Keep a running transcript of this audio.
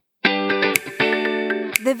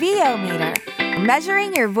The VO meter,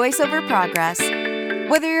 measuring your voiceover progress.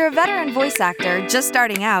 Whether you're a veteran voice actor just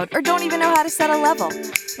starting out or don't even know how to set a level,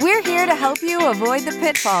 we're here to help you avoid the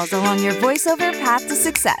pitfalls along your voiceover path to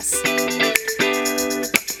success.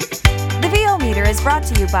 The VO meter is brought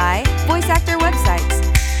to you by Voice Actor Websites,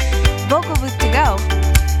 Vocal Booth to Go,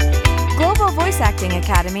 Global Voice Acting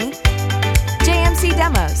Academy, JMC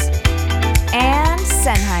Demos, and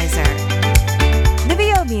Sennheiser. The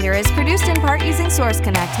VO meter is produced in part using Source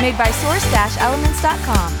Connect, made by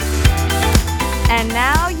source-elements.com. And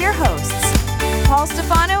now, your hosts, Paul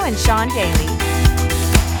Stefano and Sean Daly.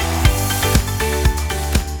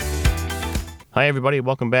 Hi, everybody.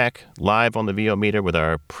 Welcome back live on the VO meter with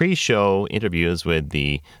our pre-show interviews with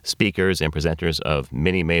the speakers and presenters of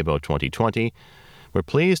Mini MAVO 2020. We're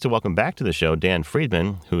pleased to welcome back to the show Dan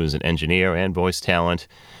Friedman, who is an engineer and voice talent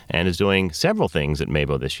and is doing several things at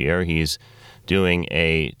MAVO this year. He's doing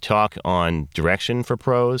a talk on direction for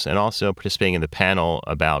pros and also participating in the panel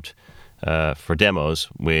about for demos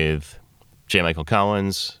with J. Michael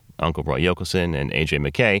Collins, Uncle Roy Yokelson, and A.J.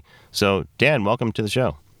 McKay. So, Dan, welcome to the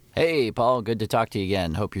show. Hey, Paul. Good to talk to you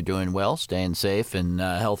again. Hope you're doing well, staying safe and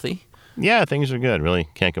healthy. Yeah, things are good. Really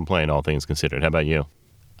can't complain, all things considered. How about you?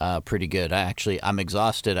 Pretty good. I'm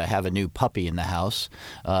exhausted. I have a new puppy in the house,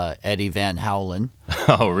 Eddie Van Howlen.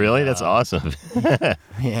 Oh, really? That's awesome.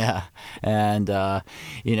 Yeah. And,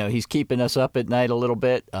 he's keeping us up at night a little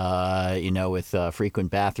bit, with frequent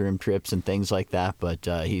bathroom trips and things like that. But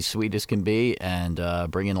he's sweet as can be and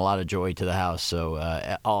bringing a lot of joy to the house. So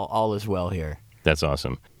all is well here. That's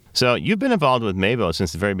awesome. So you've been involved with MAVO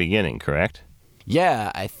since the very beginning, correct?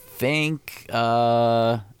 Yeah, I think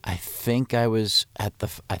I was at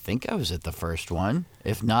the first one.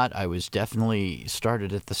 If not, I was definitely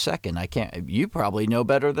started at the second. You probably know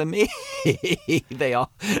better than me. They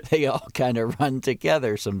all kind of run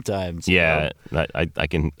together sometimes. Yeah, I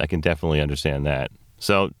can definitely understand that.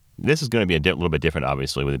 So this is going to be a little bit different,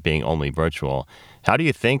 obviously, with it being only virtual. How do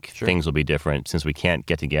you think things will be different since we can't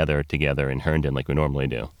get together in Herndon like we normally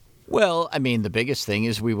do? Well, I mean, the biggest thing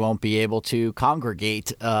is we won't be able to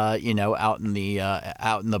congregate, out in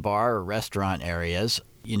the bar or restaurant areas,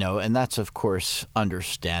 and that's of course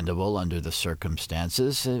understandable under the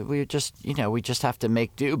circumstances. We just have to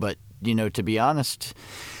make do. But to be honest,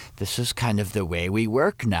 this is kind of the way we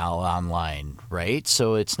work now online, right?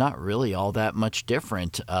 So it's not really all that much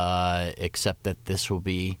different, except that this will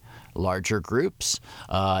be larger groups,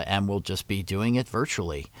 and we'll just be doing it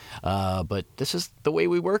virtually. But this is the way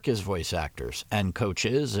we work as voice actors and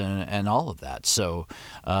coaches and all of that. So,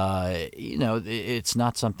 it's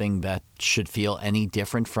not something that should feel any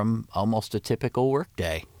different from almost a typical work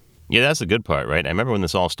day. Yeah, that's the good part, right? I remember when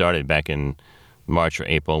this all started back in March or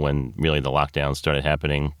April when really the lockdown started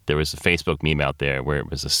happening. There was a Facebook meme out there where it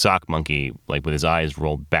was a sock monkey, like with his eyes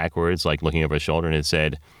rolled backwards, like looking over his shoulder, and it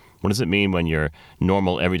said, "What does it mean when your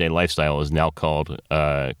normal everyday lifestyle is now called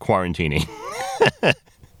quarantining?"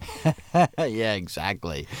 Yeah,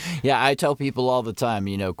 exactly. Yeah, I tell people all the time,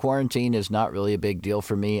 quarantine is not really a big deal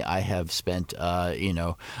for me. I have spent,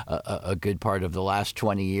 a good part of the last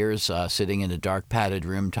 20 years sitting in a dark padded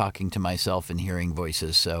room talking to myself and hearing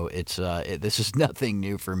voices. So this is nothing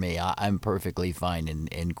new for me. I'm perfectly fine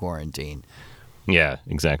in quarantine. Yeah,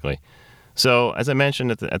 exactly. So, as I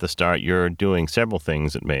mentioned at the start, you're doing several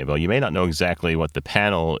things at MAVO. You may not know exactly what the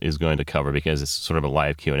panel is going to cover because it's sort of a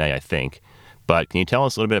live Q&A, I think. But can you tell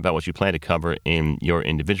us a little bit about what you plan to cover in your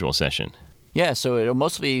individual session? Yeah, so it'll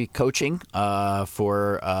mostly be coaching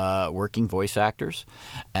for working voice actors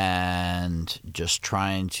and just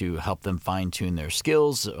trying to help them fine-tune their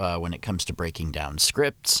skills when it comes to breaking down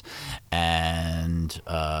scripts and,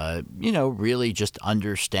 really just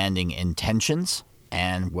understanding intentions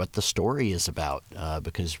and what the story is about.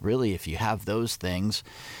 Because really, if you have those things,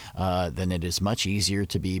 then it is much easier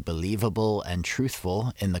to be believable and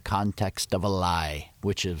truthful in the context of a lie,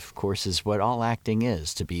 which of course is what all acting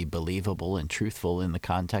is, to be believable and truthful in the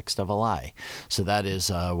context of a lie. So that is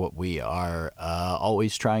what we are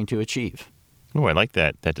always trying to achieve. Oh, I like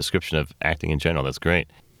that description of acting in general. That's great.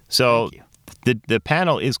 So Thank you. The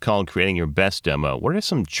panel is called Creating Your Best Demo. What are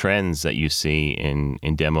some trends that you see in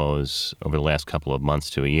demos over the last couple of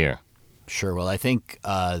months to a year? Sure. Well, I think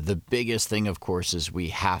the biggest thing, of course, is we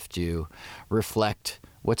have to reflect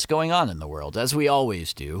what's going on in the world, as we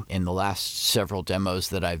always do. In the last several demos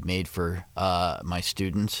that I've made for my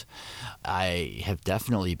students, I have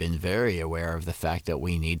definitely been very aware of the fact that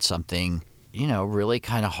we need something really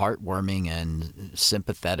kind of heartwarming and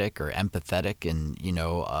sympathetic or empathetic, and,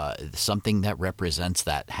 something that represents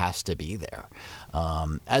that has to be there.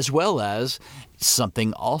 As well as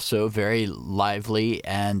something also very lively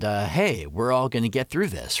and, hey, we're all going to get through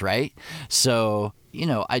this, right? So,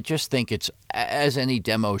 I just think it's, as any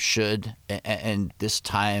demo should, and this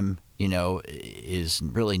time, is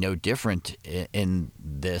really no different in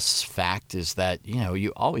this fact, is that,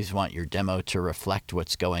 you always want your demo to reflect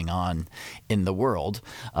what's going on in the world,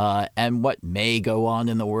 and what may go on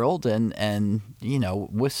in the world, and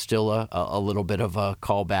with still a little bit of a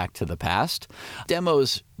callback to the past.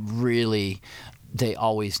 Demos really, they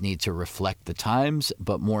always need to reflect the times,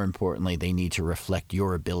 but more importantly, they need to reflect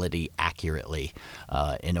your ability accurately,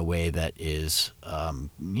 in a way that is,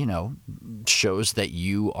 shows that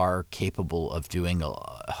you are capable of doing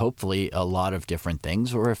hopefully a lot of different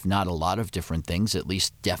things, or if not a lot of different things, at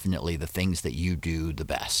least definitely the things that you do the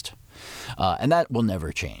best. And that will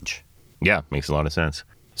never change. Yeah, makes a lot of sense.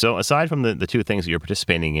 So aside from the two things that you're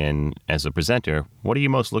participating in as a presenter, what are you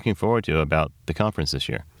most looking forward to about the conference this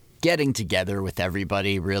year? Getting together with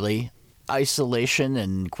everybody, really. Isolation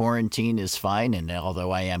and quarantine is fine, and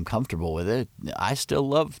although I am comfortable with it, I still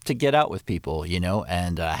love to get out with people,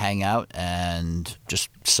 and hang out and just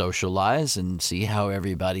socialize and see how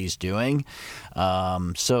everybody's doing.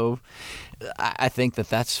 So I think that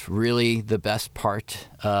that's really the best part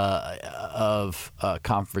of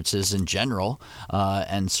conferences in general,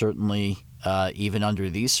 and certainly even under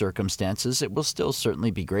these circumstances, it will still certainly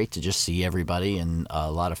be great to just see everybody and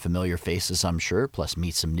a lot of familiar faces, I'm sure, plus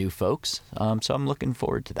meet some new folks. So I'm looking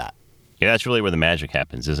forward to that. Yeah, that's really where the magic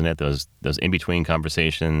happens, isn't it? Those in-between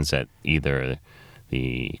conversations at either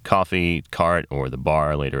the coffee cart or the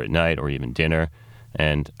bar later at night, or even dinner.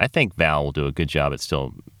 And I think Val will do a good job at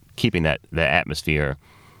still keeping that atmosphere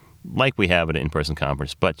like we have at an in-person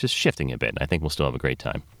conference, but just shifting a bit. I think we'll still have a great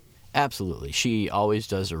time. Absolutely. She always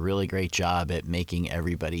does a really great job at making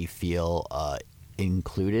everybody feel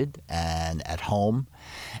included and at home.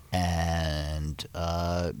 And,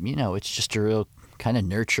 it's just a real kind of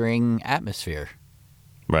nurturing atmosphere.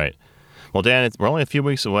 Right. Well, Dan, we're only a few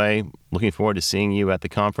weeks away. Looking forward to seeing you at the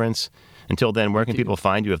conference. Until then, where can people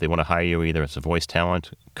find you if they want to hire you either as a voice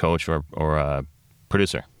talent, coach, or a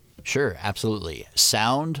producer? Sure, absolutely.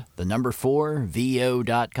 Sound, 4VO.com,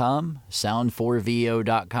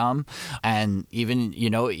 sound4VO.com. And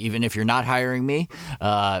even if you're not hiring me,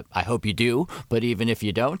 I hope you do, but even if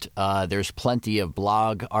you don't, there's plenty of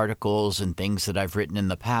blog articles and things that I've written in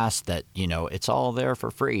the past that, it's all there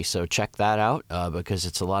for free. So check that out, because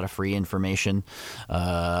it's a lot of free information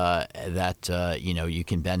that, you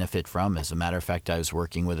can benefit from. As a matter of fact, I was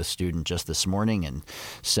working with a student just this morning and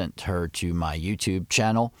sent her to my YouTube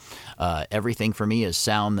channel. Everything for me is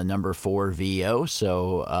sound 4VO,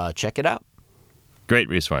 so check it out. Great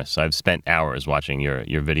resource. I've spent hours watching your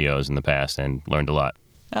videos in the past and learned a lot.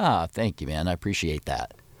 Thank you, man. I appreciate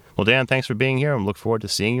that. Well, Dan, thanks for being here, and look forward to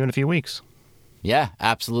seeing you in a few weeks. Yeah,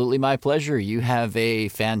 absolutely my pleasure. You have a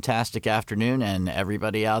fantastic afternoon, and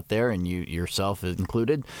everybody out there, and you yourself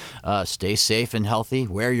included, stay safe and healthy,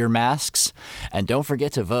 wear your masks, and don't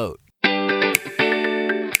forget to vote.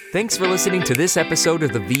 Thanks for listening to this episode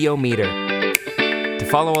of the VO Meter. To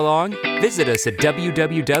follow along, visit us at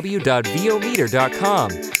www.vometer.com.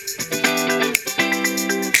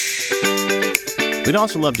 We'd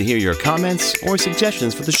also love to hear your comments or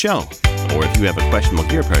suggestions for the show. Or if you have a questionable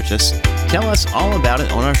gear purchase, tell us all about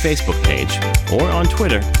it on our Facebook page or on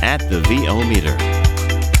Twitter @the VO Meter.